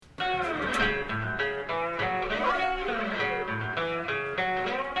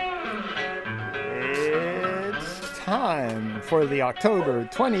time for the October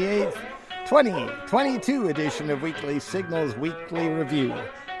 28th, 2022 edition of Weekly Signals Weekly Review,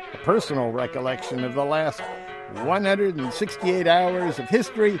 a personal recollection of the last 168 hours of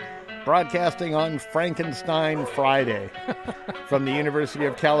history, broadcasting on Frankenstein Friday from the University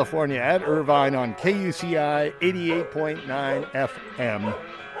of California at Irvine on KUCI 88.9 FM.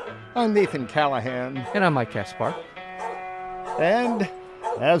 I'm Nathan Callahan. And I'm Mike Kaspar. And,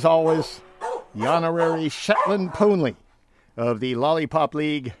 as always, the honorary Shetland pony of the Lollipop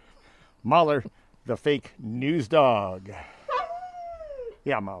League, Mahler, the fake news dog.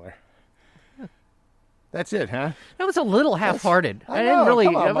 Yeah, Mahler. That's it, huh? That was a little half-hearted. I know.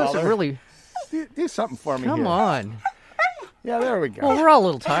 That wasn't really. Do something for me here. Come on. Yeah, there we go. Well, we're all a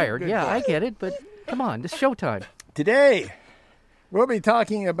little tired. Yeah, I get it, but come on, it's showtime. Today, we'll be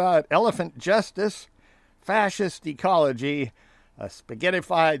talking about elephant justice, fascist ecology, a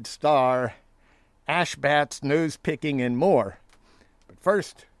spaghettified star, ash bats, nose picking, and more. But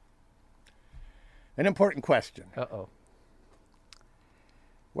first, an important question. Uh-oh.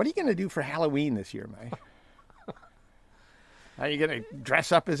 What are you going to do for Halloween this year, Mike? Are you going to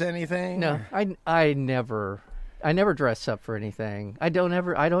dress up as anything? No, I never dress up for anything. I don't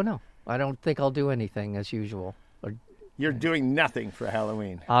know. I don't think I'll do anything as usual. You're doing nothing for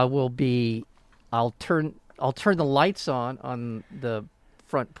Halloween. I'll turn the lights on the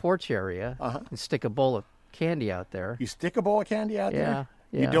front porch area and stick a bowl of candy out there. You stick a bowl of candy out there?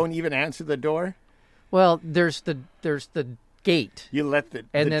 Yeah. You don't even answer the door? Well, there's the gate. You let the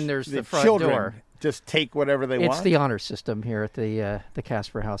front children door. Just take whatever they want? It's the honor system here at the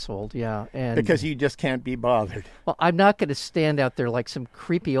Casper household, yeah. And because you just can't be bothered. Well, I'm not going to stand out there like some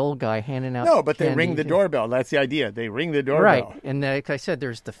creepy old guy handing out No, but candy. they ring the doorbell. That's the idea. They ring the doorbell. Right, and like I said,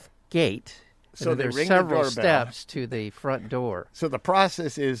 there's the gate. So there's ring the several doorbell. steps to the front door. So the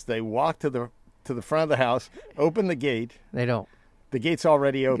process is they walk to the front of the house, open the gate. They don't. The gate's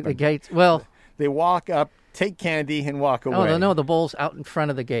already open. The gate's, well... They walk up, take candy, and walk away. Oh, no, the bowl's out in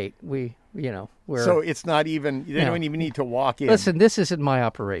front of the gate. We're... So it's not even... They don't even need to walk in. Listen, this isn't my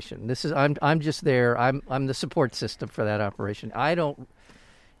operation. I'm just there. I'm the support system for that operation. I don't...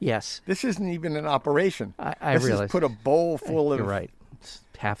 Yes. This isn't even an operation. I This realize. is put a bowl full of... You're right. It's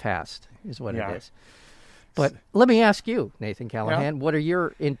half-assed is what it is. But let me ask you, Nathan Callahan, what are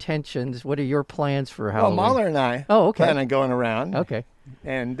your intentions? What are your plans for Halloween? Well, Mahler and I plan on going around. Okay.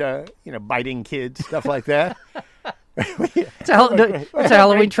 And, biting kids, stuff like that. It's a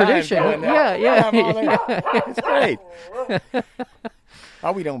Halloween tradition. Yeah. It's great.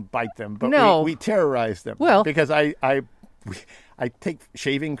 Oh, we don't bite them, but No. we terrorize them. Well- because I take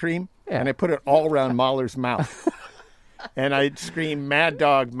shaving cream and I put it all around Mahler's mouth. And I scream, "Mad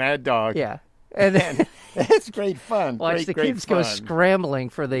dog, mad dog." Yeah. And then it's great fun. watch the great kids fun. go scrambling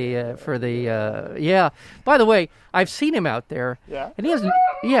for the yeah. By the way, I've seen him out there. Yeah? And he hasn't.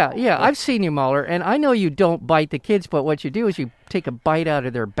 Yeah. I've seen you, Mahler, and I know you don't bite the kids, but what you do is you take a bite out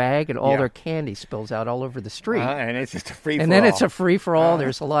of their bag, and all their candy spills out all over the street. And it's just a free for all. And then it's a free for all.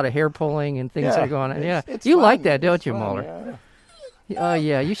 There's a lot of hair pulling and things that are going on. Yeah, you fun. like that, don't It's you, fun, Mahler? yeah. Oh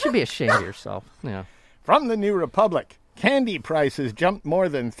yeah, you should be ashamed of yourself. Yeah. From the New Republic, candy prices jumped more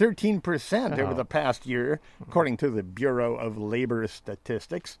than 13% over the past year, according to the Bureau of Labor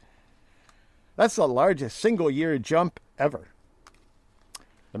Statistics. That's the largest single-year jump ever.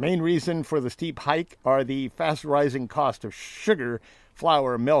 The main reason for the steep hike are the fast-rising cost of sugar,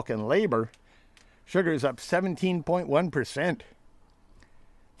 flour, milk, and labor. Sugar is up 17.1%.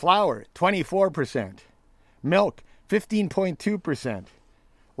 Flour, 24%. Milk, 15.2%.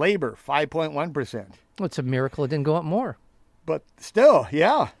 Labor, 5.1%. Well, it's a miracle it didn't go up more. But still,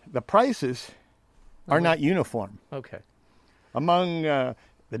 the prices are not uniform. Okay. Among the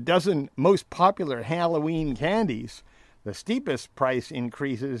dozen most popular Halloween candies, the steepest price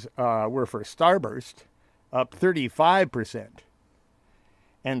increases were for Starburst, up 35%,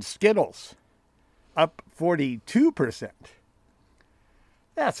 and Skittles, up 42%.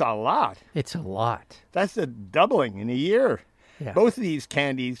 That's a lot. It's a lot. That's a doubling in a year. Yeah. Both of these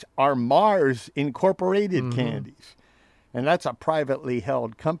candies are Mars Incorporated candies, and that's a privately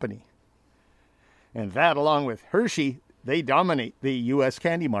held company. And that, along with Hershey, they dominate the U.S.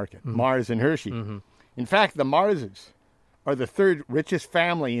 candy market, Mars and Hershey. In fact, the Marses are the third richest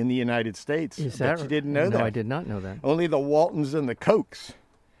family in the United States. Is I bet that you didn't know that? No, I did not know that. Only the Waltons and the Kochs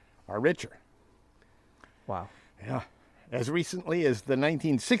are richer. Wow. Yeah. As recently as the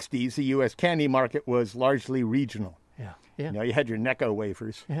 1960s, the U.S. candy market was largely regional. Yeah. You know, you had your Necco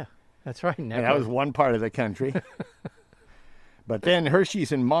wafers. Yeah. That's right. And that was one part of the country. But then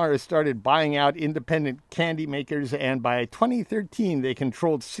Hershey's and Mars started buying out independent candy makers, and by 2013, they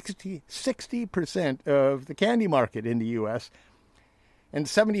controlled 60% of the candy market in the U.S. and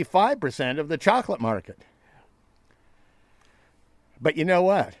 75% of the chocolate market. But you know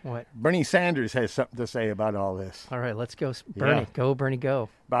what? What? Bernie Sanders has something to say about all this. All right, let's go, Bernie. Yeah. Go, Bernie, go.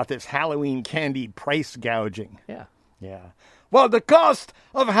 About this Halloween candy price gouging. Yeah. Yeah. Well, the cost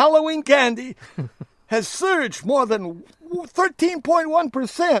of Halloween candy has surged more than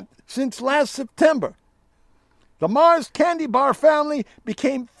 13.1% since last September. The Mars candy bar family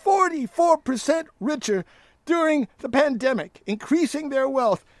became 44% richer during the pandemic, increasing their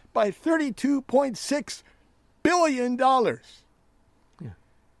wealth by $32.6 billion. Yeah.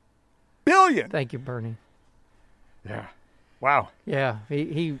 Billion. Thank you, Bernie. Yeah. Wow. Yeah,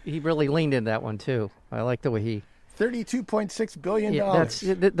 he really leaned in that one too. I like the way he. $32.6 billion. Yeah, that's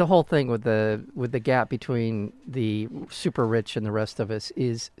the whole thing with the gap between the super rich and the rest of us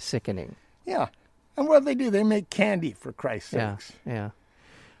is sickening. Yeah. And what do they do? They make candy, for Christ's sakes. Yeah.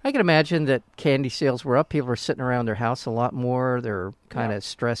 I can imagine that candy sales were up. People are sitting around their house a lot more. They're kind of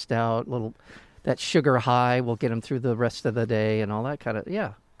stressed out. That sugar high will get them through the rest of the day and all that kind of. Yeah,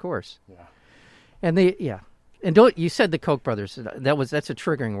 of course. Yeah. And and you said the Koch brothers. That's a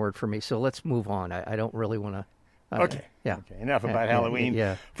triggering word for me. So let's move on. I don't really want to. Okay. Yeah. Okay. Enough about Halloween.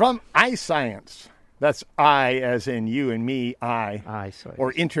 Yeah. From iScience. That's I as in you and me, I. iScience.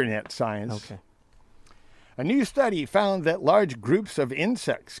 Or internet science. Okay. A new study found that large groups of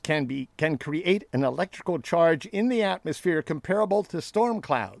insects can create an electrical charge in the atmosphere comparable to storm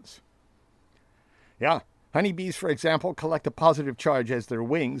clouds. Yeah. Honeybees, for example, collect a positive charge as their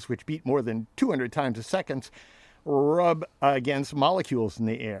wings, which beat more than 200 times a second, rub against molecules in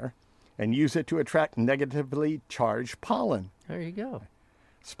the air and use it to attract negatively charged pollen. There you go.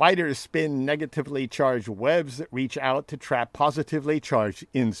 Spiders spin negatively charged webs that reach out to trap positively charged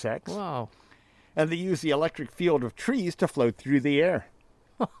insects. Wow. And they use the electric field of trees to float through the air.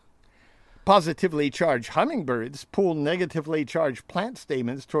 Positively charged hummingbirds pull negatively charged plant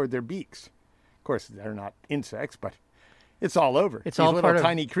stamens toward their beaks. Of course, they're not insects, but it's all over. It's These all little part of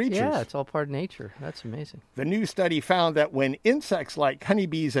tiny creatures. Yeah, it's all part of nature. That's amazing. The new study found that when insects like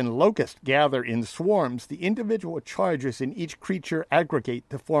honeybees and locusts gather in swarms, the individual charges in each creature aggregate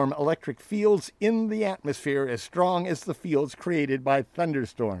to form electric fields in the atmosphere as strong as the fields created by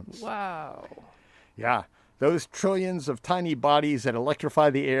thunderstorms. Wow. Yeah, those trillions of tiny bodies that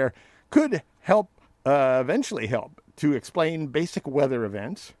electrify the air could eventually help to explain basic weather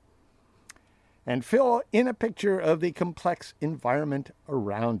events and fill in a picture of the complex environment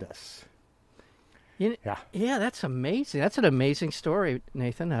around us. Yeah, that's amazing. That's an amazing story,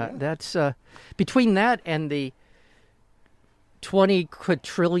 Nathan. That's between that and the 20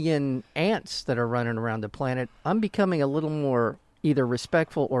 quadrillion ants that are running around the planet, I'm becoming a little more either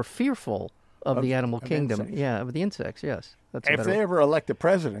respectful or fearful of the animal kingdom. Insects. Yeah, of the insects, yes. That's a If better they ever elect a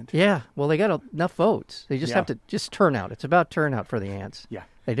president. Yeah, well, they got enough votes. They just have to turn out. It's about turnout for the ants. Yeah.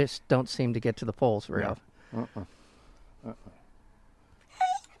 They just don't seem to get to the polls very often.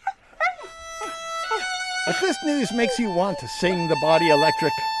 If this news makes you want to sing the body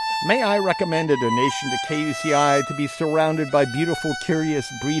electric, may I recommend a donation to KUCI to be surrounded by beautiful,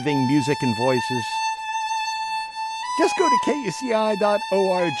 curious, breathing music and voices. Just go to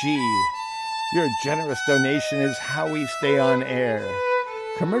KUCI.org. Your generous donation is how we stay on air.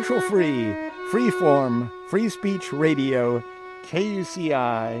 Commercial-free, free-form, free speech radio,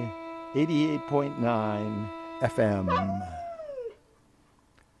 KUCI 88.9 FM.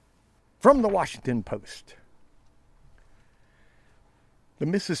 From the Washington Post. The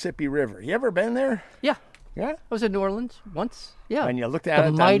Mississippi River. You ever been there? Yeah. Yeah? I was in New Orleans once. Yeah. And you looked at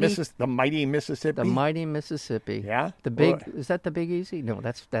the mighty Mississippi? The mighty Mississippi. Yeah? Is that the Big Easy? No,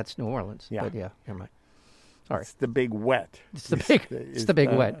 that's New Orleans. Yeah. But never mind. All right. It's the big wet. It's the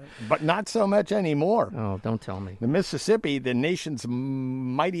big wet. But not so much anymore. Oh, don't tell me. The Mississippi, the nation's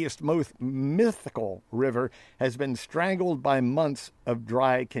mightiest, most mythical river, has been strangled by months of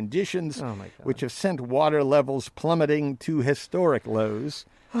dry conditions, which have sent water levels plummeting to historic lows.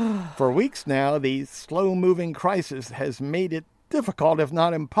 For weeks now, the slow-moving crisis has made it difficult, if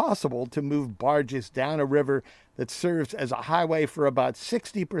not impossible, to move barges down a river that serves as a highway for about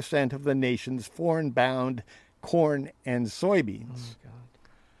 60% of the nation's foreign-bound corn and soybeans. Oh, God.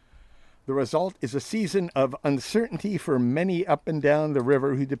 The result is a season of uncertainty for many up and down the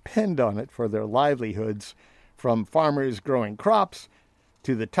river who depend on it for their livelihoods, from farmers growing crops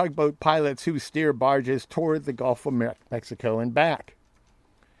to the tugboat pilots who steer barges toward the Gulf of Mexico and back.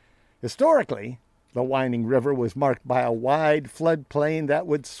 Historically, The winding river was marked by a wide floodplain that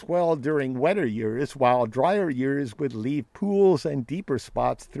would swell during wetter years, while drier years would leave pools and deeper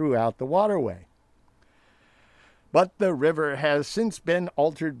spots throughout the waterway. But the river has since been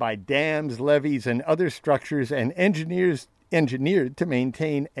altered by dams, levees, and other structures, and engineered to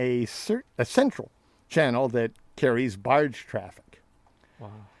maintain a central channel that carries barge traffic.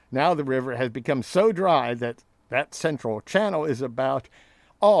 Wow. Now the river has become so dry that that central channel is about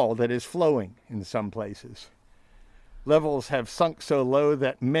all that is flowing in some places. Levels have sunk so low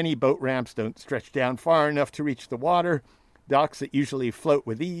that many boat ramps don't stretch down far enough to reach the water. Docks that usually float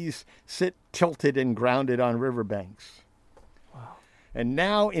with ease sit tilted and grounded on riverbanks. Wow. And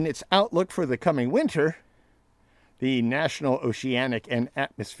now, in its outlook for the coming winter, the National Oceanic and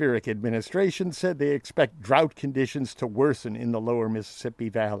Atmospheric Administration said they expect drought conditions to worsen in the lower Mississippi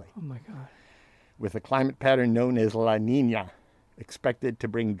Valley. Oh, my God. With a climate pattern known as La Nina expected to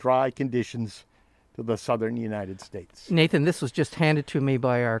bring dry conditions to the southern United States. Nathan, this was just handed to me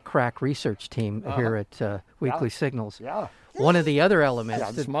by our crack research team here at Weekly Signals. Yeah. One of the other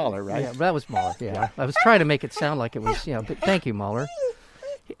elements... Yeah, Mahler, right? Yeah, that was Mahler, yeah. I was trying to make it sound like it was, but thank you, Mahler.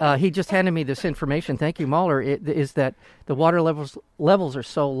 He just handed me this information. Thank you, Mahler. It is that the water levels are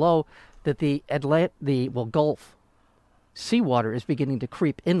so low that the Gulf seawater is beginning to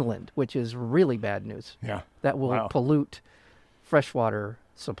creep inland, which is really bad news. Yeah. That will pollute freshwater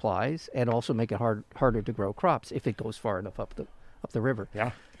supplies and also make it harder to grow crops if it goes far enough up the river.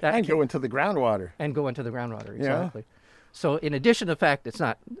 Yeah. And go into the groundwater. And go into the groundwater, exactly. Yeah. So in addition to the fact there's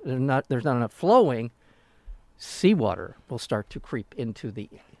not enough flowing, seawater will start to creep into the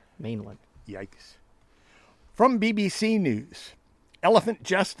mainland. Yikes. From BBC News, elephant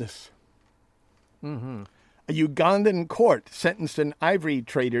justice. Mm-hmm. A Ugandan court sentenced an ivory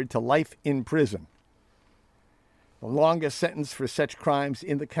trader to life in prison, the longest sentence for such crimes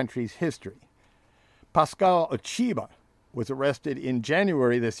in the country's history. Pascal Ochiba was arrested in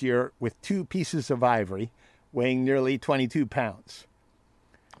January this year with 2 pieces of ivory weighing nearly 22 pounds.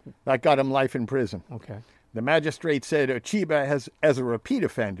 That got him life in prison. Okay. The magistrate said Ochiba has, as a repeat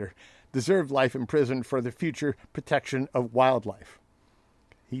offender, deserved life in prison for the future protection of wildlife.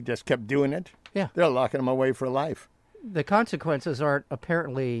 He just kept doing it. Yeah. They're locking him away for life. The consequences aren't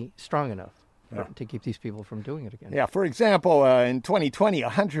apparently strong enough to keep these people from doing it again. Yeah, for example, in 2020, a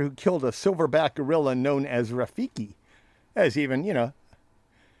hunter who killed a silverback gorilla known as Rafiki, as even,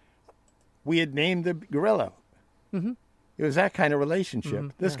 we had named the gorilla. Mm-hmm. It was that kind of relationship. Mm-hmm.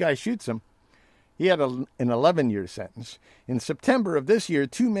 This guy shoots him. He had an 11-year sentence. In September of this year,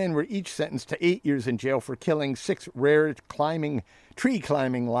 2 men were each sentenced to 8 years in jail for killing 6 rare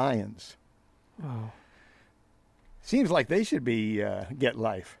tree-climbing lions. Wow. Seems like they should be get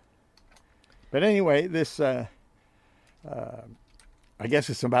life. But anyway, this, I guess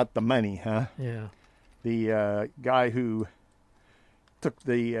it's about the money, huh? Yeah. The guy who took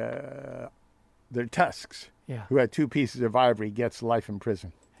their tusks, who had 2 pieces of ivory, gets life in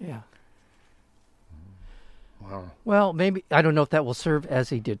prison. Yeah. Wow. Well, maybe, I don't know if that will serve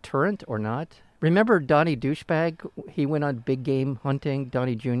as a deterrent or not. Remember Donnie Douchebag? He went on big game hunting,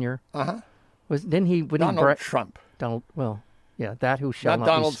 Donnie Jr.? Uh-huh. Donald Trump. That who shall not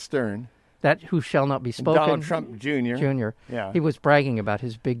Donald Stern. That who shall not be spoken. Donald Trump Jr. Yeah. He was bragging about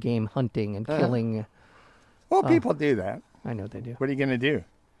his big game hunting and killing. Well, people do that. I know they do. What are you going to do?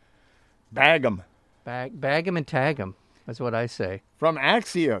 Bag them. Bag them and tag them. That's what I say. From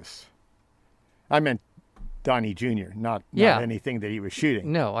Axios. I meant Donnie Jr., not anything that he was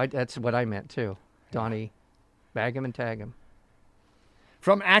shooting. No, that's what I meant too. Donnie, bag him and tag him.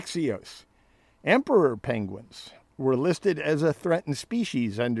 From Axios. Emperor penguins were listed as a threatened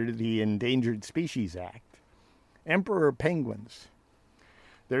species under the Endangered Species Act. Emperor penguins.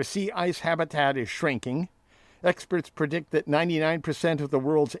 Their sea ice habitat is shrinking. Experts predict that 99% of the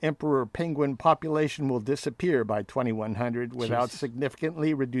world's emperor penguin population will disappear by 2100 without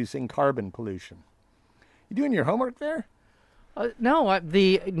significantly reducing carbon pollution. You doing your homework there? No,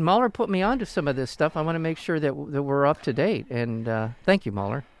 the Mahler put me onto some of this stuff. I want to make sure that we're up to date, and thank you,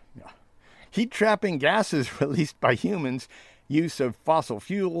 Mahler. Yeah. Heat-trapping gases released by humans, use of fossil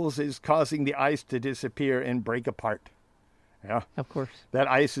fuels is causing the ice to disappear and break apart. Yeah, of course. That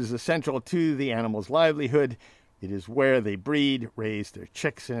ice is essential to the animal's livelihood. It is where they breed, raise their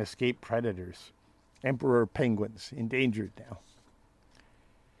chicks, and escape predators. Emperor penguins, endangered now.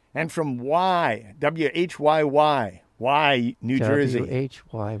 And from WHYY, New Jersey.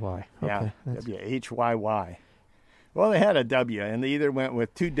 WHYY. Okay. Yeah, WHYY. Well, they had a W, and they either went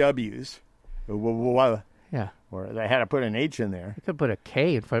with 2 W's, yeah, or they had to put an H in there. You could put a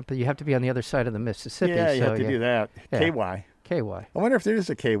K in front, but you have to be on the other side of the Mississippi. Yeah, you have to do that. Yeah. KY. KY. I wonder if there is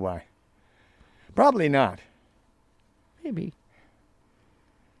a KY. Probably not. Maybe.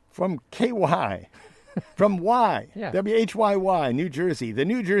 From KY. From Y. Yeah. WHYY, New Jersey. The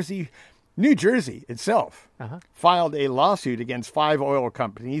New Jersey itself filed a lawsuit against 5 oil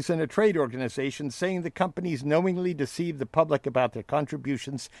companies and a trade organization saying the companies knowingly deceived the public about their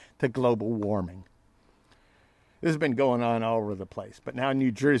contributions to global warming. This has been going on all over the place, but now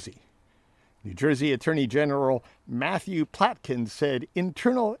New Jersey. New Jersey Attorney General Matthew Platkin said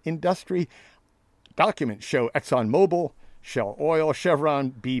internal industry documents show ExxonMobil, Shell Oil,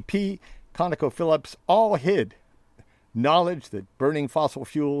 Chevron, BP, ConocoPhillips all hid knowledge that burning fossil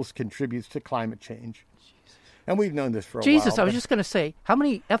fuels contributes to climate change. Jesus. And we've known this for a while. I was just going to say, how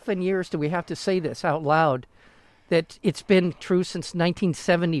many effing years do we have to say this out loud? That it's been true since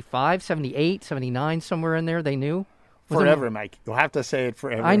 1975, 78, 79, somewhere in there, they knew? Forever, Mike. You'll have to say it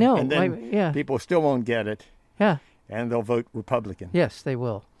forever. I know. And then people still won't get it. Yeah. And they'll vote Republican. Yes, they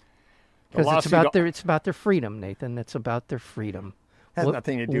will. Because it's about their freedom, Nathan. It's about their freedom. Has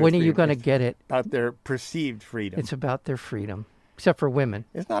nothing to do with when are freedom. You going to get it? About their perceived freedom. It's about their freedom, except for women.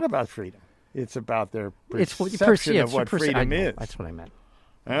 It's not about freedom. It's about their perception of what freedom is. That's what I meant.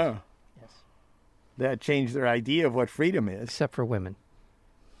 Oh. Yes. That changed their idea of what freedom is. Except for women.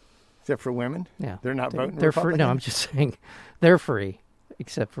 Except for women? Yeah. They're not voting they're Republican? No, I'm just saying they're free,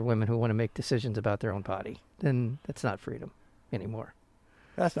 except for women who want to make decisions about their own body. Then that's not freedom anymore.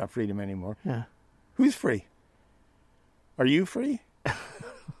 That's not freedom anymore. Yeah. Who's free? Are you free?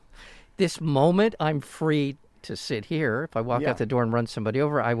 This moment, I'm free to sit here. If I walk out the door and run somebody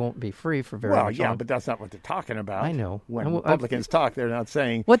over, I won't be free for very much long. But that's not what they're talking about. I know. When Republicans talk, they're not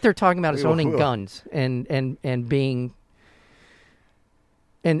saying... What they're talking about is owning guns and being...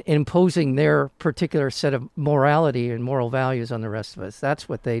 and imposing their particular set of morality and moral values on the rest of us. That's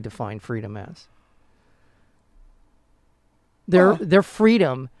what they define freedom as. Their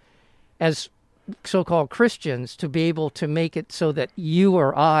freedom as so-called Christians to be able to make it so that you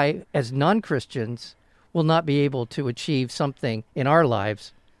or I, as non-Christians, will not be able to achieve something in our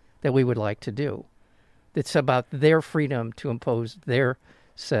lives that we would like to do. It's about their freedom to impose their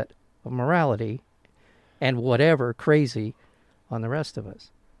set of morality and whatever crazy on the rest of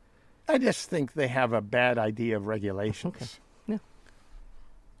us. I just think they have a bad idea of regulations. Okay. Yeah.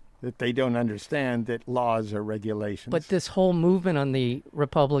 That they don't understand that laws are regulations. But this whole movement on the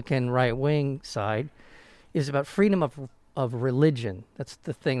Republican right-wing side is about freedom of religion. That's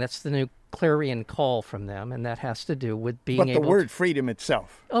the thing. That's the new clarion call from them, and that has to do with being able to... But the word freedom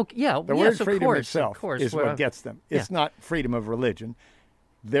itself. Oh, yeah. The word freedom itself is what gets them. It's not freedom of religion.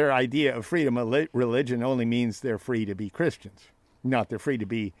 Their idea of freedom of religion only means they're free to be Christians, not they're free to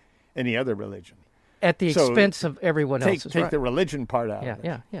be any other religion. At the expense of everyone else's. Take the religion part out of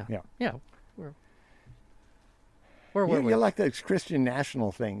it. Yeah. You like those Christian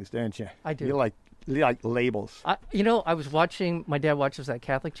national things, don't you? I do. You like labels. I was watching, my dad watches that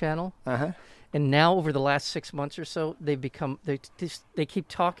Catholic channel. Uh-huh. And now over the last 6 months or so, they keep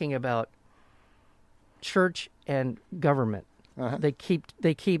talking about church and government. Uh-huh.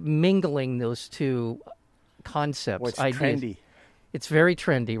 They keep mingling those two concepts. What's ideas. trendy? It's very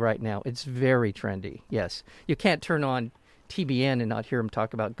trendy right now. It's very trendy. Yes, you can't turn on TBN and not hear them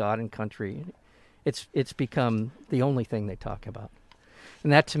talk about God and country. It's become the only thing they talk about,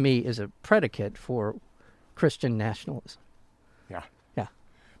 and that to me is a predicate for Christian nationalism. Yeah.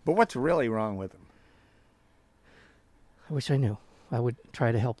 But what's really wrong with them? I wish I knew. I would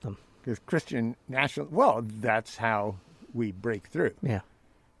try to help them. Because Christian national, well, that's how we break through. Yeah.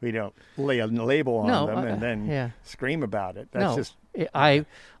 We don't lay a label on them and then scream about it. That's just... I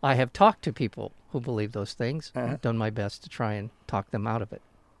have talked to people who believe those things. I've done my best to try and talk them out of it.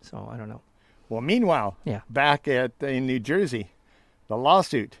 So I don't know. Well, meanwhile, back in New Jersey, the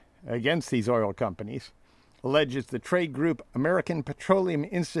lawsuit against these oil companies alleges the trade group American Petroleum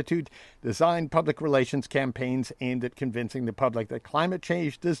Institute designed public relations campaigns aimed at convincing the public that climate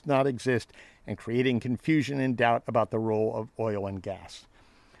change does not exist and creating confusion and doubt about the role of oil and gas.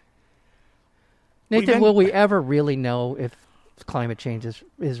 Nathan, will we ever really know if climate change is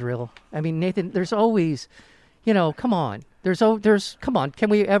real? I mean, Nathan, there's always, come on. Come on, can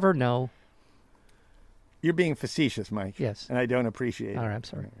we ever know? You're being facetious, Mike. Yes. And I don't appreciate it. All right, I'm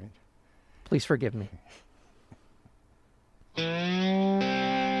sorry. Right. Please forgive me.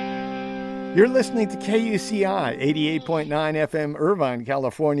 You're listening to KUCI 88.9 FM, Irvine,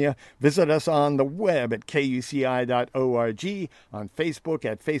 California. Visit us on the web at kuci.org, on Facebook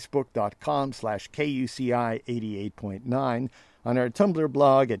at facebook.com/KUCI88.9, on our Tumblr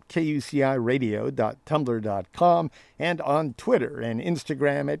blog at kuciradio.tumblr.com, and on Twitter and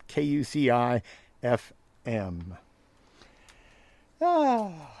Instagram at KUCIFM.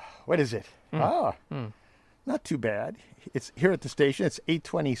 what is it? Not too bad. It's here at the station. It's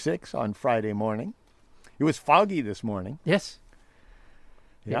 8:26 on Friday morning. It was foggy this morning. Yes.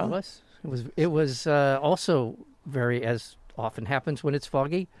 Yeah. It was. It was also very, as often happens when it's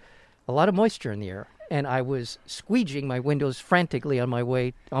foggy, a lot of moisture in the air. And I was squeegeeing my windows frantically on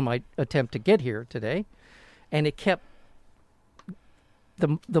my attempt to get here today, and it kept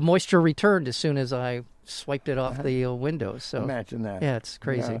the moisture returned as soon as I swiped it off the windows. So imagine that. Yeah, it's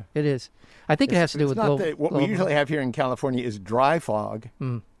crazy. Yeah. It is. I think it has to do with what we usually have here in California is dry fog,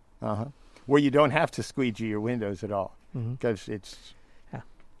 where you don't have to squeegee your windows at all because it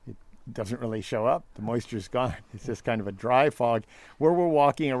doesn't really show up. The moisture's gone. It's just kind of a dry fog where we're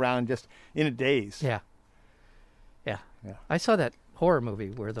walking around just in a daze. Yeah. I saw that horror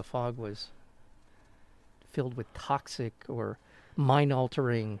movie where the fog was filled with toxic or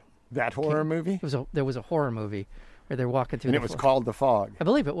mind-altering. That horror movie? There was a horror movie where they're walking through. And it was called The Fog. I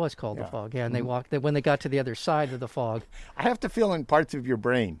believe it was called The Fog. Yeah, and they walked. When they got to the other side of the fog, I have to feel in parts of your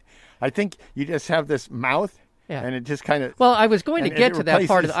brain. I think you just have this mouth. Yeah. And it just kind of... Well, I was going to get to that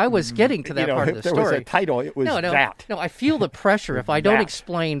part. I was getting to that part of the story. If there was a title, it was that. No, I feel the pressure. If I don't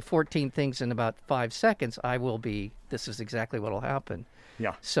explain 14 things in about 5 seconds, I will be... This is exactly what will happen.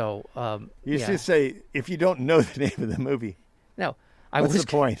 Yeah. So... you should say, if you don't know the name of the movie... No. What's the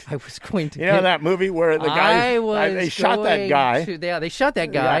point? I was going to... You know that movie where the guy... they shot that guy. They shot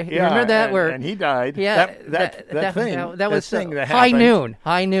that guy. Yeah, remember that? And he died. Yeah. That thing. That was thing that High happened.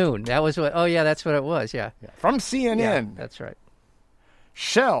 Noon. That was what... Oh, yeah, that's what it was. Yeah. From CNN. Yeah, that's right.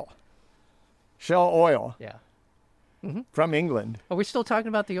 Shell Oil. Yeah. From England. Are we still talking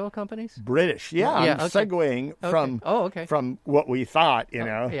about the oil companies? British. Yeah, I'm segueing from what we thought,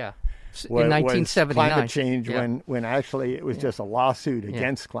 Yeah. In was 1979. climate change when actually it was just a lawsuit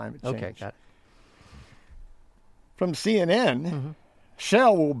against climate change. Okay, got it. From CNN,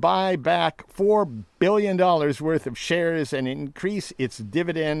 Shell will buy back $4 billion worth of shares and increase its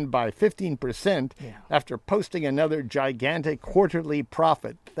dividend by 15% after posting another gigantic quarterly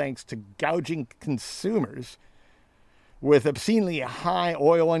profit thanks to gouging consumers with obscenely high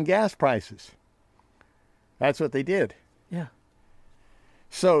oil and gas prices. That's what they did. Yeah.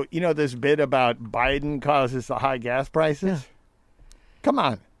 So, this bit about Biden causes the high gas prices? Yeah. Come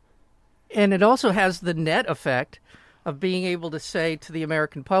on. And it also has the net effect of being able to say to the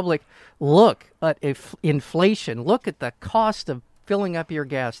American public, look at inflation. Look at the cost of filling up your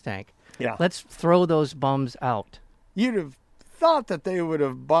gas tank. Yeah. Let's throw those bums out. You'd have thought that they would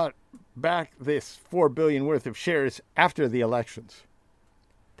have bought back this $4 billion worth of shares after the elections.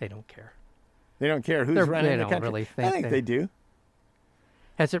 They don't care. They don't care who's running the country. Really I think they do.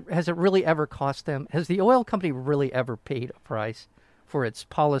 Has it really ever cost them? Has the oil company really ever paid a price for its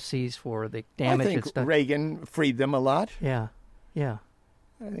policies, for the damage it's done? I think Reagan freed them a lot. Yeah. I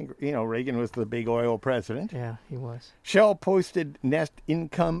think, Reagan was the big oil president. Yeah, he was. Shell posted net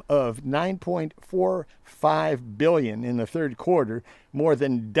income of $9.45 billion in the third quarter, more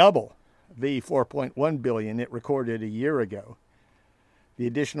than double the $4.1 billion it recorded a year ago. The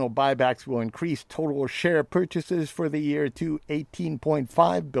additional buybacks will increase total share purchases for the year to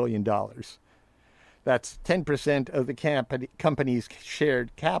 $18.5 billion. That's 10% of the company's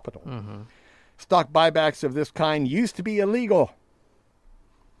shared capital. Stock buybacks of this kind used to be illegal.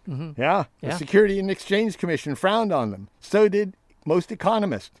 The Security and Exchange Commission frowned on them. So did most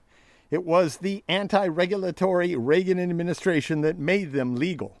economists. It was the anti-regulatory Reagan administration that made them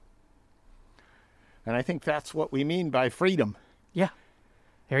legal. And I think that's what we mean by freedom. Yeah.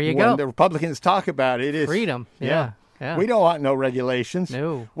 There you go. go. When the Republicans talk about it, is freedom. Yeah. We don't want no regulations.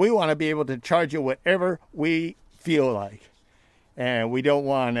 No. We want to be able to charge you whatever we feel like. And we don't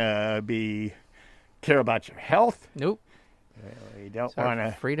want to care about your health. Nope. We don't want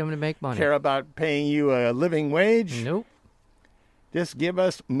to freedom to make money. Care about paying you a living wage. Nope. Just give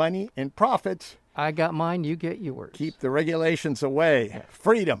us money and profits. I got mine, you get yours. Keep the regulations away. Yeah.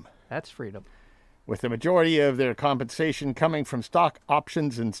 Freedom. That's freedom. With the majority of their compensation coming from stock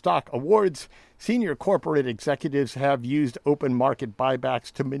options and stock awards, senior corporate executives have used open market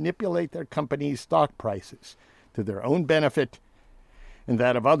buybacks to manipulate their company's stock prices to their own benefit and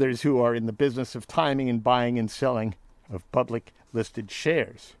that of others who are in the business of timing and buying and selling of public listed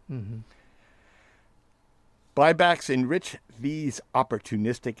shares. Buybacks enrich these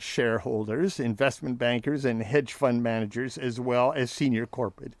opportunistic shareholders, investment bankers, and hedge fund managers, as well as senior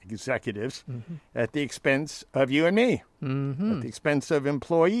corporate executives, at the expense of you and me, at the expense of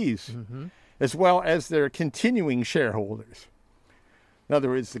employees, as well as their continuing shareholders. In other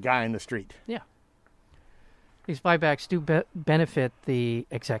words, the guy in the street. Yeah. These buybacks do benefit the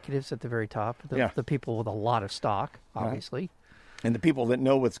executives at the very top, the people with a lot of stock, obviously. And the people that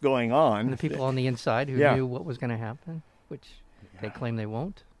know what's going on. And the people on the inside who knew what was going to happen, which they claim they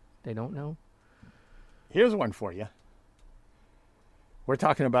won't. They don't know. Here's one for you. We're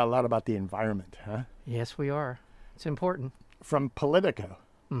talking a lot about the environment, huh? Yes, we are. It's important. From Politico.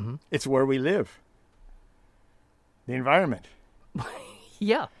 Mm-hmm. It's where we live. The environment.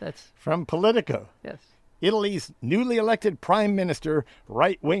 Yeah, that's... From Politico. Yes. Italy's newly elected prime minister,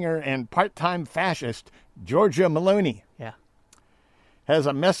 right-winger and part-time fascist, Giorgia Meloni. Yeah. Has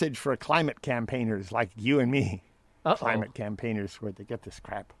a message for climate campaigners like you and me. Uh-oh. Climate campaigners, where they get this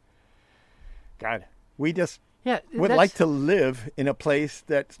crap. God, we just would that's... like to live in a place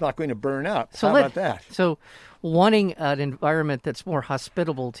that's not going to burn up. So How about that? So wanting an environment that's more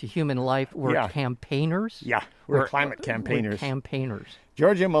hospitable to human life, we're campaigners? Yeah, we're climate campaigners. We're campaigners.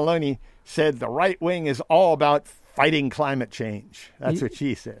 Giorgia Meloni said the right wing is all about fighting climate change. That's what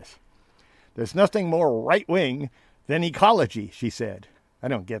she says. There's nothing more right wing than ecology, she said. I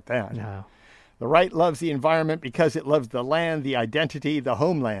don't get that. No. The right loves the environment because it loves the land, the identity, the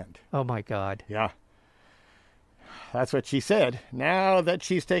homeland. Oh, my God. Yeah. That's what she said. Now that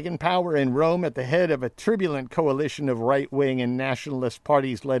she's taken power in Rome at the head of a turbulent coalition of right-wing and nationalist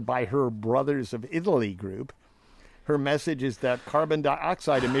parties led by her Brothers of Italy group, her message is that carbon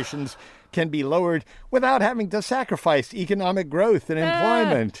dioxide emissions can be lowered without having to sacrifice economic growth and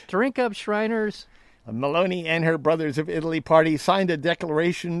employment. Drink up, Shriners. Meloni and her Brothers of Italy party signed a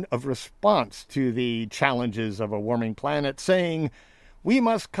declaration of response to the challenges of a warming planet, saying, "We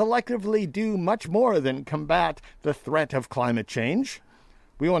must collectively do much more than combat the threat of climate change.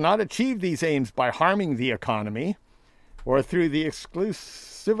 We will not achieve these aims by harming the economy or through the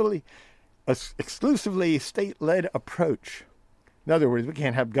exclusively state-led approach." In other words, we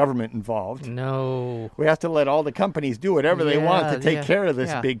can't have government involved. No. We have to let all the companies do whatever they want to take care of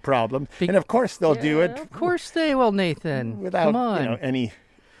this big problem. And of course they'll do it. Of course they will, Nathan. Without Come on. any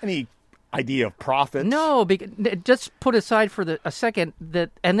idea of profits. No, just put aside for a second that,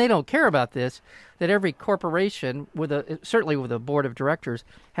 and they don't care about this, that every corporation, certainly with a board of directors,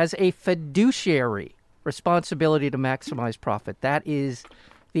 has a fiduciary responsibility to maximize profit. That is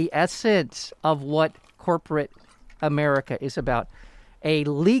the essence of what corporate America is about. A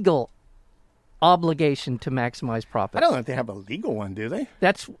legal obligation to maximize profit. I don't know if they have a legal one, do they?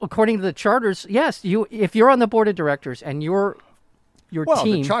 That's according to the charters. Yes, if you're on the board of directors and your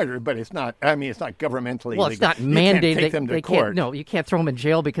team. The charter, but it's not. I mean, it's not governmentally. Well, it's not mandated. You can't take them to court. You can't throw them in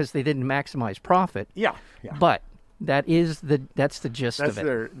jail because they didn't maximize profit. Yeah. But that's the gist of it.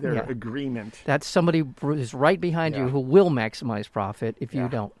 That's their agreement. That's somebody who's right behind you who will maximize profit if you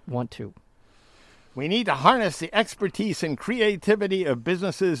don't want to. We need to harness the expertise and creativity of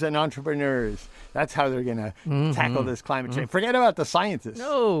businesses and entrepreneurs. That's how they're going to tackle this climate change. Forget about the scientists.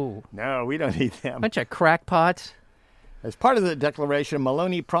 No, we don't need them. Bunch of crackpots. As part of the declaration,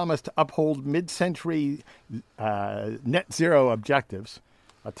 Meloni promised to uphold mid-century net zero objectives,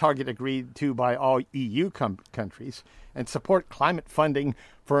 a target agreed to by all EU countries, and support climate funding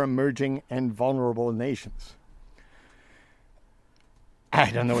for emerging and vulnerable nations. I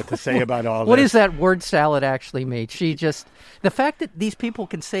don't know what to say about all this. What is that word salad actually made? The fact that these people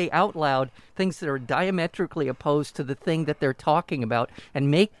can say out loud things that are diametrically opposed to the thing that they're talking about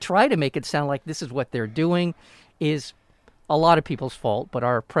and try to make it sound like this is what they're doing is a lot of people's fault. But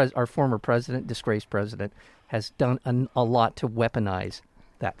our former president, disgraced president, has done a lot to weaponize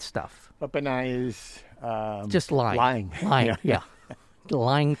that stuff. Weaponize... just lying. Lying, yeah.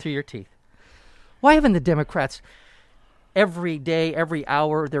 Lying through your teeth. Why haven't the Democrats... every day, every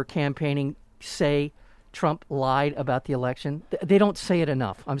hour they're campaigning, say Trump lied about the election? They don't say it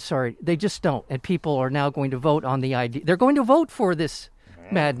enough. I'm sorry. They just don't. And people are now going to vote on the idea. They're going to vote for this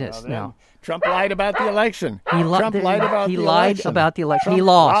madness now. Trump lied about the election. He lied about the election. He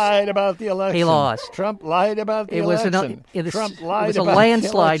lost. Lied about the election. He lost. Trump lied about the election. Trump lied about the election. It was a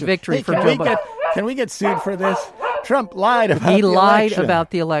landslide victory for Joe Biden. Can we get sued for this? Trump lied about the election. He lied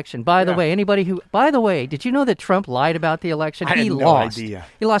about the election. By the way, did you know that Trump lied about the election? He lost. No idea.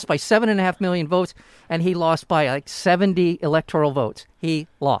 He lost by 7.5 million votes, and he lost by like 70 electoral votes. He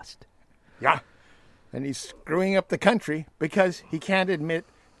lost. Yeah. And he's screwing up the country because he can't admit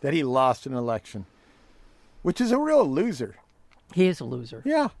that he lost an election, which is a real loser. He is a loser.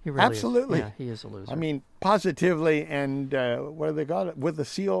 Yeah, he really absolutely. Is. Yeah, he is a loser. I mean, positively, and what do they got it? With the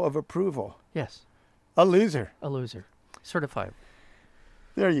seal of approval. Yes. A loser. A loser. Certifiable.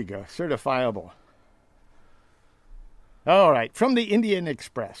 There you go. Certifiable. All right. From the Indian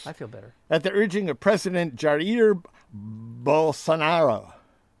Express. I feel better. At the urging of President Jair Bolsonaro.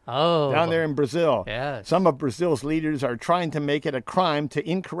 Oh. Down there in Brazil. Yes. Some of Brazil's leaders are trying to make it a crime to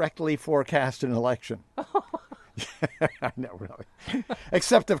incorrectly forecast an election. I know, really.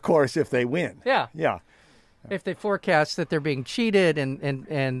 Except, of course, if they win. Yeah. Yeah. If they forecast that they're being cheated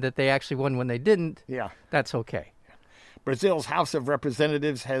and that they actually won when they didn't, that's okay. Brazil's House of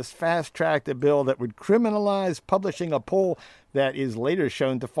Representatives has fast-tracked a bill that would criminalize publishing a poll that is later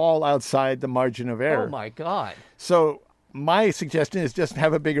shown to fall outside the margin of error. Oh, my God. So my suggestion is just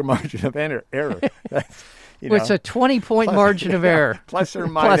have a bigger margin of error. That's, it's a 20-point margin of error. Plus or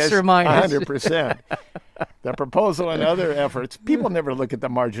minus 100%. The The proposal and other efforts, people never look at the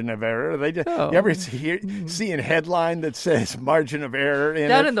margin of error. They just, you ever see a headline that says margin of error in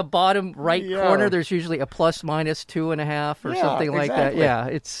Down it? in the bottom right corner, there's usually a plus minus 2.5 or something like that.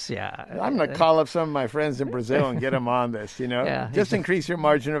 Yeah, I'm going to call up some of my friends in Brazil and get them on this, Just increase your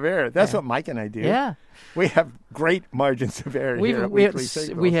margin of error. That's what Mike and I do. Yeah. We have great margins of error here at Weekly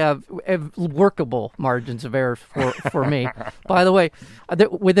Signals. We have workable margins of error for me. By the way,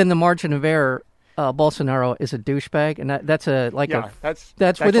 within the margin of error, Bolsonaro is a douchebag, and that's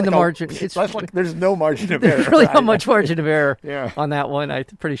within the margin. There's no margin of error. There's really not much margin of error on that one. I'm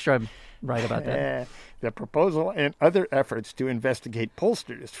pretty sure I'm right about that. The proposal and other efforts to investigate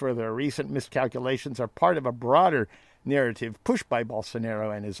pollsters for their recent miscalculations are part of a broader narrative pushed by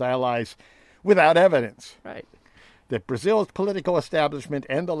Bolsonaro and his allies without evidence. Right. That Brazil's political establishment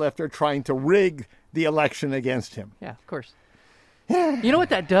and the left are trying to rig the election against him. Yeah, of course. You know what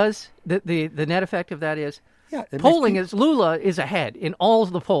that does? The net effect of that is polling is Lula is ahead in all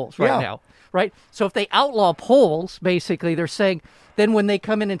of the polls right now, right? So if they outlaw polls, basically they're saying then when they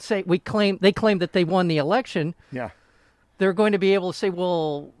come in and say they claim that they won the election, they're going to be able to say,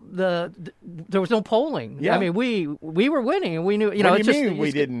 well, there was no polling. Yeah. I mean, we were winning and we knew.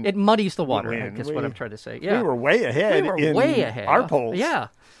 It muddies the water. I guess what I'm trying to say. Yeah, we were way ahead. Our polls. Yeah.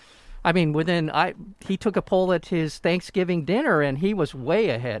 I mean, he took a poll at his Thanksgiving dinner, and he was way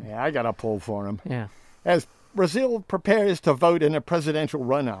ahead. Yeah, I got a poll for him. Yeah. As Brazil prepares to vote in a presidential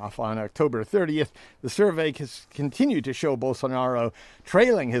runoff on October 30th, the survey has continued to show Bolsonaro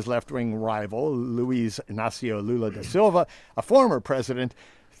trailing his left-wing rival, Luiz Inácio Lula da Silva, a former president,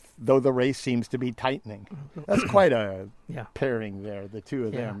 though the race seems to be tightening. That's quite a pairing there. The two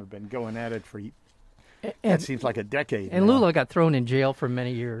of them have been going at it for that seems like a decade. And Lula got thrown in jail for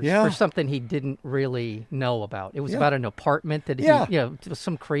many years for something he didn't really know about. It was about an apartment that it was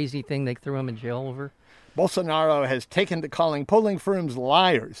some crazy thing they threw him in jail over. Bolsonaro has taken to calling polling firms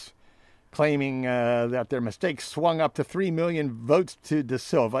liars, claiming that their mistakes swung up to 3 million votes to Da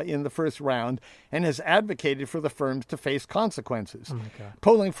Silva in the first round, and has advocated for the firms to face consequences. Oh my God.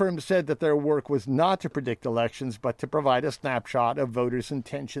 Polling firms said that their work was not to predict elections, but to provide a snapshot of voters'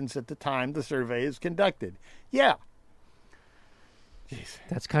 intentions at the time the survey is conducted. Yeah. Jeez.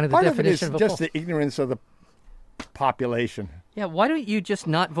 That's kind of the definition of a poll. Just the ignorance of the population. Yeah, why don't you just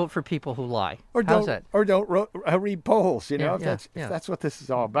not vote for people who lie? Or don't read polls, if that's what this is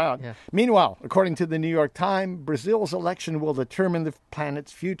all about. Yeah. Meanwhile, according to the New York Times, Brazil's election will determine the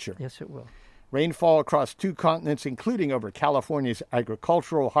planet's future. Yes, it will. Rainfall across 2 continents, including over California's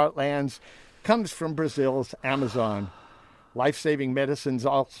agricultural heartlands, comes from Brazil's Amazon. Life-saving medicines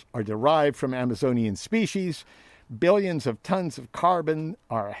are derived from Amazonian species. Billions of tons of carbon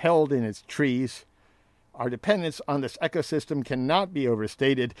are held in its trees. Our dependence on this ecosystem cannot be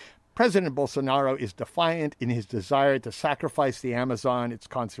overstated. President Bolsonaro is defiant in his desire to sacrifice the Amazon, its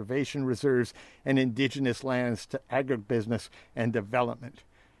conservation reserves, and indigenous lands to agribusiness and development.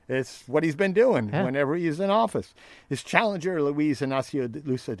 It's what he's been doing whenever he's in office. His challenger, Luiz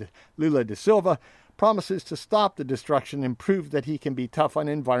Inácio Lula da Silva, promises to stop the destruction and prove that he can be tough on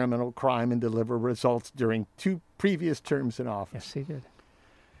environmental crime and deliver results during 2 previous terms in office. Yes, he did.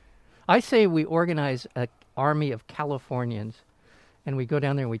 I say we organize an army of Californians, and we go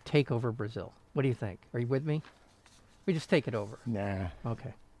down there and we take over Brazil. What do you think? Are you with me? We just take it over. Nah.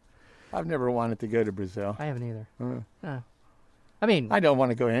 Okay. I've never wanted to go to Brazil. I haven't either. I mean, I don't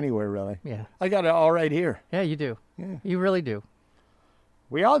want to go anywhere, really. Yeah. I got it all right here. Yeah, you do. Yeah. You really do.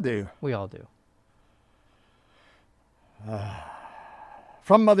 We all do. We all do.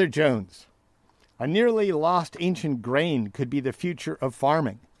 From Mother Jones. A nearly lost ancient grain could be the future of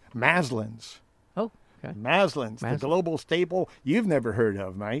farming. Maslins. Oh, okay. Maslins, the global staple you've never heard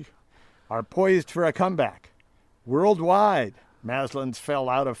of, Mike, are poised for a comeback. Worldwide, maslins fell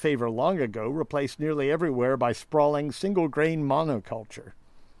out of favor long ago, replaced nearly everywhere by sprawling single-grain monoculture.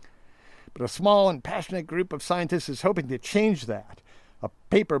 But a small and passionate group of scientists is hoping to change that. A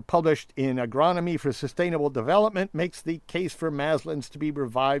paper published in Agronomy for Sustainable Development makes the case for maslins to be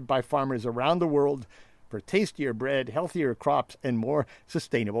revived by farmers around the world for tastier bread, healthier crops, and more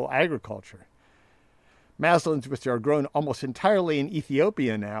sustainable agriculture. Maslins, which are grown almost entirely in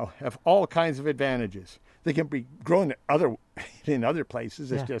Ethiopia now, have all kinds of advantages. They can be grown in other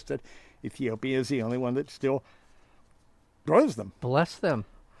places. It's just that Ethiopia is the only one that still grows them. Bless them.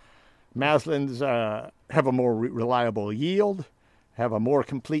 Maslins have a more reliable yield, have a more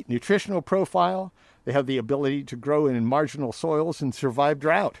complete nutritional profile. They have the ability to grow in marginal soils and survive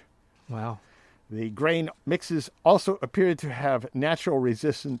drought. Wow. The grain mixes also appear to have natural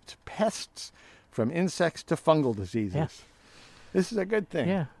resistance to pests, from insects to fungal diseases. Yeah. This is a good thing.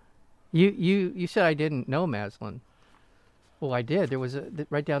 Yeah. You said I didn't know Maslin. Well, I did. There was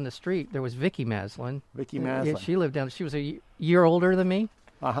right down the street. There was Vicky Maslin. Vicky Maslin. Yeah, she lived down. She was a year older than me.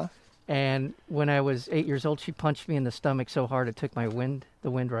 Uh-huh. And when I was 8 years old, she punched me in the stomach so hard it took the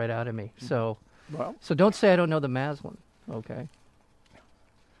wind right out of me. So don't say I don't know the Maslin. Okay.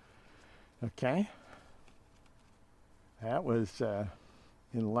 Okay. That was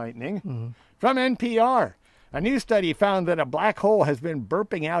enlightening. Mm-hmm. From NPR, a new study found that a black hole has been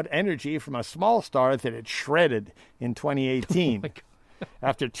burping out energy from a small star that it shredded in 2018.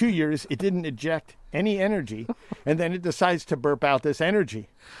 After 2 years, it didn't eject any energy, and then it decides to burp out this energy.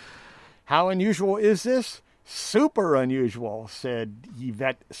 How unusual is this? Super unusual, said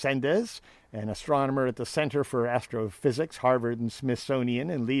Yvette Sendez, an astronomer at the Center for Astrophysics, Harvard and Smithsonian,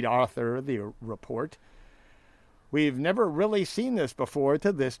 and lead author of the report. We've never really seen this before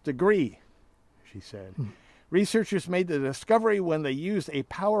to this degree, she said. Researchers made the discovery when they used a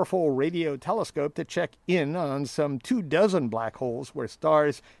powerful radio telescope to check in on some 24 black holes where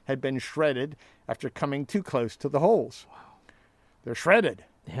stars had been shredded after coming too close to the holes. Wow. They're shredded.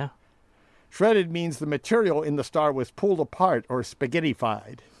 Yeah. Shredded means the material in the star was pulled apart or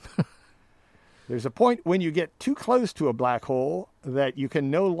spaghettified. There's a point when you get too close to a black hole that you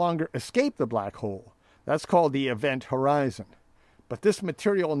can no longer escape the black hole. That's called the event horizon. But this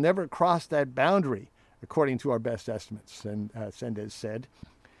material never crossed that boundary, according to our best estimates, and Sendez said.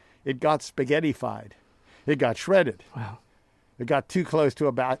 It got spaghettified. It got shredded. Wow. It got too close to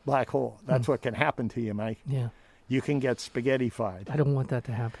a black hole. That's what can happen to you, Mike. Yeah. You can get spaghettified. I don't want that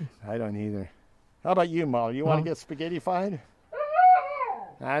to happen. I don't either. How about you, Molly? You want to get spaghettified?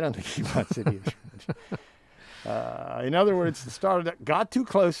 I don't think he wants it either. In other words, the star that got too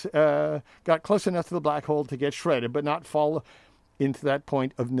close, got close enough to the black hole to get shredded, but not fall into that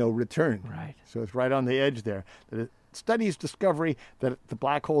point of no return. Right. So it's right on the edge there. The study's discovery that the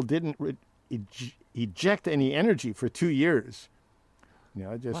black hole didn't eject any energy for 2 years,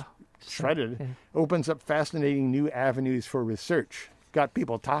 just shredded, opens up fascinating new avenues for research. Got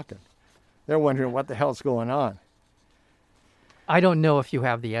people talking. They're wondering what the hell's going on. I don't know if you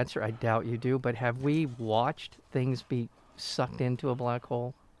have the answer. I doubt you do. But have we watched things be sucked into a black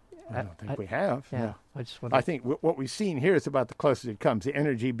hole? I don't think we have. Yeah. No. I just wonder. I think what we've seen here is about the closest it comes, the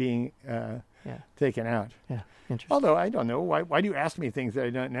energy being taken out. Yeah, interesting. Although I don't know. Why do you ask me things that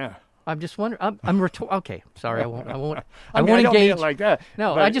I don't know? I'm just wondering. Okay, sorry. I won't. I won't I don't engage. mean it like that.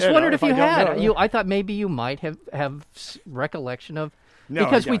 No, but, I just wondered if you had. I I thought maybe you might have recollection of. No,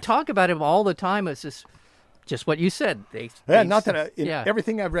 because we talk about it all the time. It's just what you said. Not that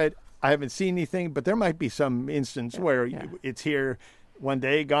everything I've read, I haven't seen anything, but there might be some instance where it's here one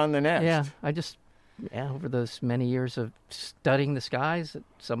day, gone the next. Yeah, over those many years of studying the skies,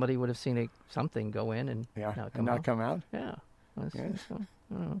 somebody would have seen something go in and not come out. Yeah.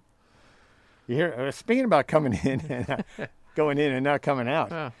 You hear, speaking about coming in and going in and not coming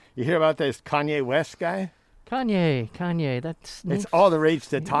out, you hear about this Kanye West guy? Kanye, it's all the rage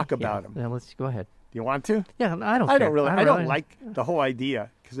to talk about him. Yeah, let's go ahead. Do you want to? Yeah, I don't like the whole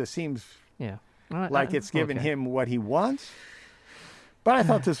idea because it seems like it's giving him what he wants. But I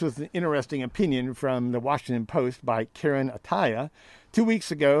thought this was an interesting opinion from the Washington Post by Karen Ataya. 2 weeks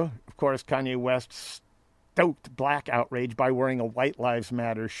ago, of course, Kanye West stoked black outrage by wearing a White Lives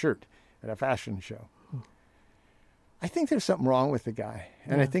Matter shirt at a fashion show. I think there's something wrong with the guy.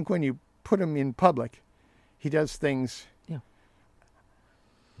 And I think when you put him in public, he does things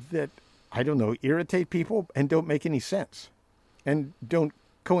that, I don't know, irritate people and don't make any sense and don't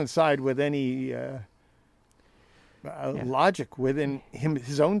coincide with any logic within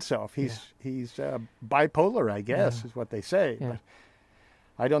his own self. He's bipolar, I guess, is what they say. Yeah. But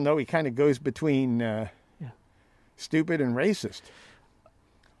I don't know. He kind of goes between stupid and racist.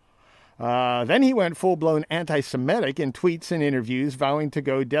 Then he went full-blown anti-Semitic in tweets and interviews, vowing to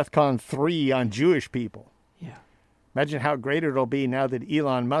go DEFCON 3 on Jewish people. Yeah. Imagine how great it'll be now that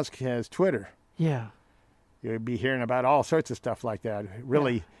Elon Musk has Twitter. Yeah. You'll be hearing about all sorts of stuff like that.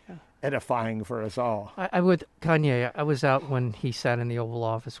 Really edifying for us all. I with Kanye, I was out when he sat in the Oval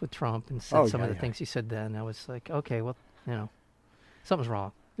Office with Trump and said some of the things he said then. I was like, okay, well, something's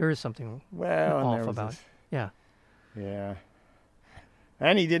wrong. There is something off about it. Yeah. Yeah.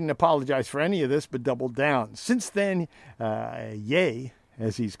 And he didn't apologize for any of this, but doubled down. Since then, Ye,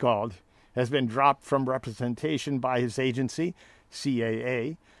 as he's called, has been dropped from representation by his agency,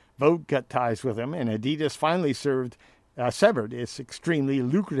 CAA. Vogue cut ties with him, and Adidas finally severed its extremely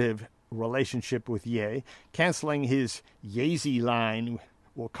lucrative relationship with Ye. Canceling his Yeezy line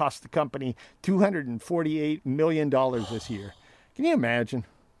will cost the company $248 million this year. Can you imagine?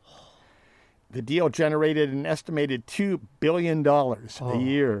 The deal generated an estimated $2 billion a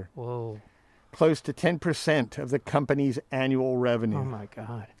year. Whoa. Close to 10% of the company's annual revenue. Oh, my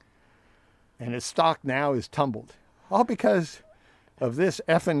God. And its stock now is tumbled. All because of this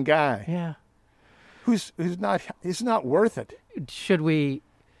effing guy. Yeah. Who's not worth it. Should we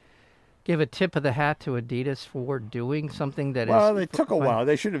give a tip of the hat to Adidas for doing something that Well, it took a while.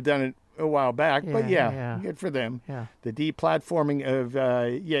 They should have done it a while back, but good for them. Yeah. The deplatforming of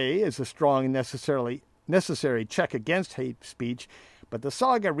Ye is a strong and necessary check against hate speech, but the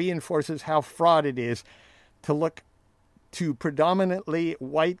saga reinforces how fraught it is to look to predominantly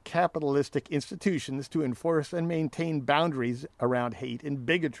white capitalistic institutions to enforce and maintain boundaries around hate and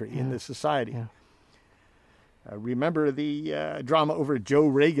bigotry in this society. Yeah. Remember the drama over Joe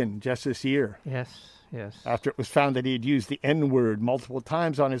Reagan just this year? Yes. After it was found that he had used the N-word multiple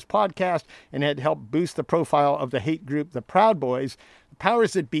times on his podcast and had helped boost the profile of the hate group, the Proud Boys, the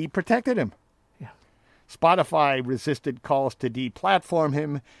powers that be protected him. Yeah. Spotify resisted calls to deplatform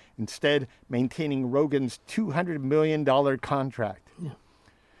him, instead maintaining Rogan's $200 million contract. Yeah.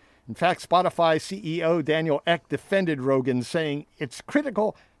 In fact, Spotify CEO Daniel Ek defended Rogan, saying it's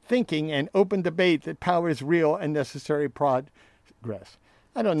critical thinking and open debate that powers real and necessary progress.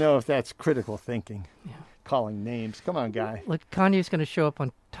 I don't know if that's critical thinking. Yeah. Calling names. Come on, guy. Look, Kanye's going to show up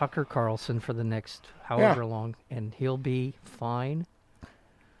on Tucker Carlson for the next however long, and he'll be fine.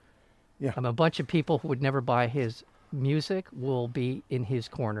 Yeah. A bunch of people who would never buy his music will be in his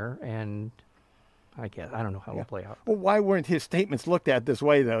corner, and I don't know how it'll play out. Well, why weren't his statements looked at this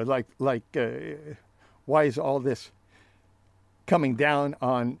way, though? Why is all this coming down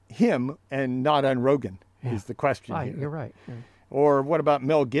on him and not on Rogan? Is the question. Here. You're right. Yeah. Or what about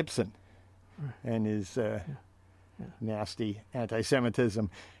Mel Gibson and his nasty anti-Semitism?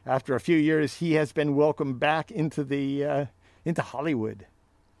 After a few years, he has been welcomed back into Hollywood.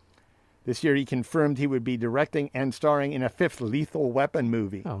 This year, he confirmed he would be directing and starring in a fifth Lethal Weapon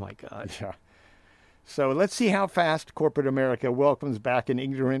movie. Oh, my God. Yeah. So let's see how fast corporate America welcomes back an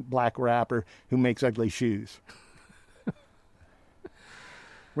ignorant black rapper who makes ugly shoes.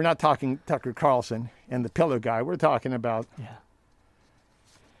 We're not talking Tucker Carlson and the pillow guy. We're talking about...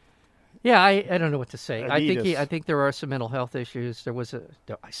 Yeah, I don't know what to say. Adidas. I think there are some mental health issues.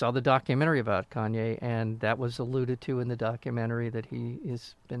 I saw the documentary about Kanye, and that was alluded to in the documentary that he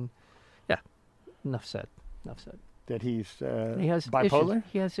has been. Yeah, enough said. That he has bipolar. Issues.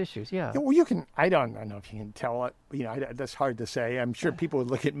 He has issues. Yeah. Well, you can. I don't know if you can tell it. That's hard to say. I'm sure people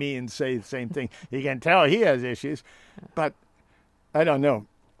would look at me and say the same thing. You can tell he has issues, but I don't know.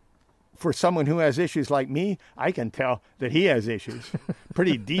 For someone who has issues like me, I can tell that he has issues,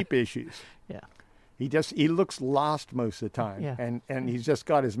 pretty deep issues. Yeah. He looks lost most of the time. Yeah. And he's just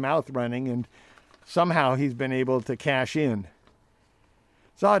got his mouth running, and somehow he's been able to cash in.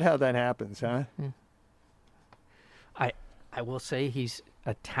 It's odd how that happens, huh? Yeah. I will say he's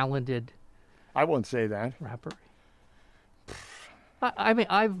a talented... I won't say that. Rapper. I mean,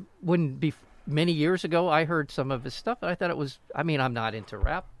 I wouldn't be... Many years ago, I heard some of his stuff, and I thought it was... I mean, I'm not into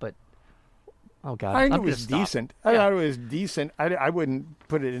rap, but... Oh, God. I think it was decent. I thought it was decent. I wouldn't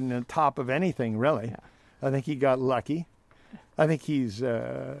put it in the top of anything, really. Yeah. I think he got lucky. I think he's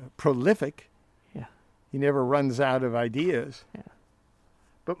prolific. Yeah. He never runs out of ideas. Yeah.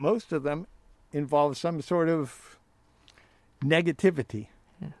 But most of them involve some sort of negativity.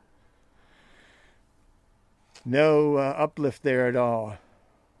 Yeah. No uplift there at all.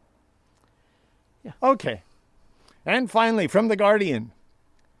 Yeah. Okay. And finally, from The Guardian.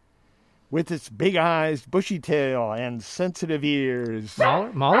 With its big eyes, bushy tail, and sensitive ears.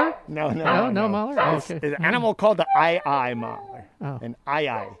 Mahler? No, Mahler? Oh, okay. It's an animal called the Ai Mahler. Oh. An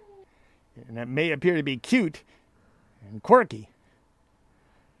Ai. And it may appear to be cute and quirky.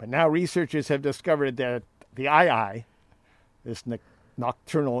 But now researchers have discovered that the Ai, this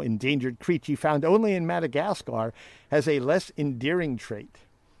nocturnal endangered creature found only in Madagascar, has a less endearing trait.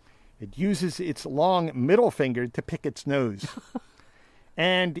 It uses its long middle finger to pick its nose.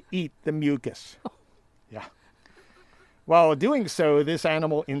 And eat the mucus. Yeah. While doing so, this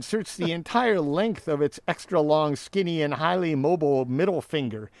animal inserts the entire length of its extra long, skinny, and highly mobile middle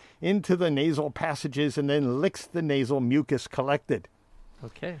finger into the nasal passages and then licks the nasal mucus collected.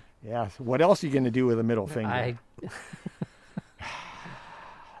 Okay. Yeah. So what else are you going to do with a middle finger?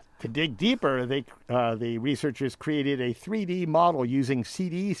 To dig deeper, the researchers created a 3D model using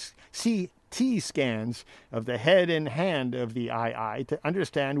CT scans of the head and hand of the eye to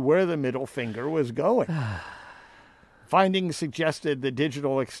understand where the middle finger was going. Findings suggested the digit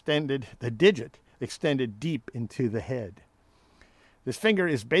extended deep into the head. This finger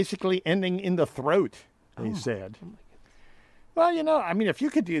is basically ending in the throat, they said. Well, if you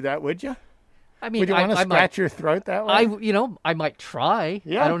could do that, would you? I mean, would you want to scratch your throat that way? I might try.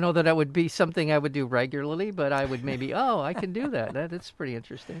 Yeah. I don't know that that would be something I would do regularly, but I would maybe, I can do that. That's pretty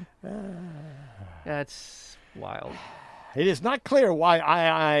interesting. That's wild. It is not clear why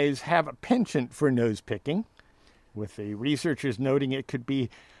eyes have a penchant for nose picking, with the researchers noting it could be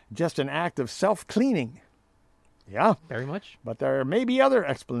just an act of self-cleaning. Yeah. Very much. But there may be other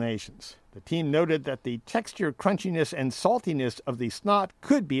explanations. The team noted that the texture, crunchiness, and saltiness of the snot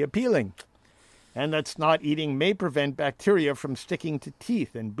could be appealing, and that snot eating may prevent bacteria from sticking to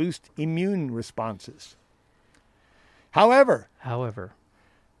teeth and boost immune responses. However,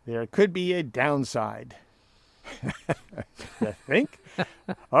 there could be a downside. You think?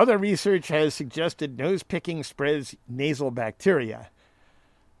 Other research has suggested nose picking spreads nasal bacteria.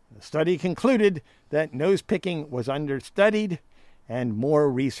 The study concluded that nose picking was understudied and more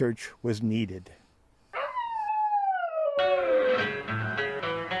research was needed.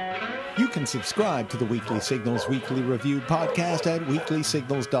 You can subscribe to the Weekly Signals Weekly Review podcast at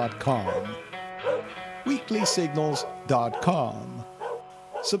weeklysignals.com. weeklysignals.com.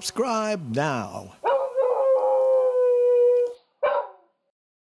 Subscribe now.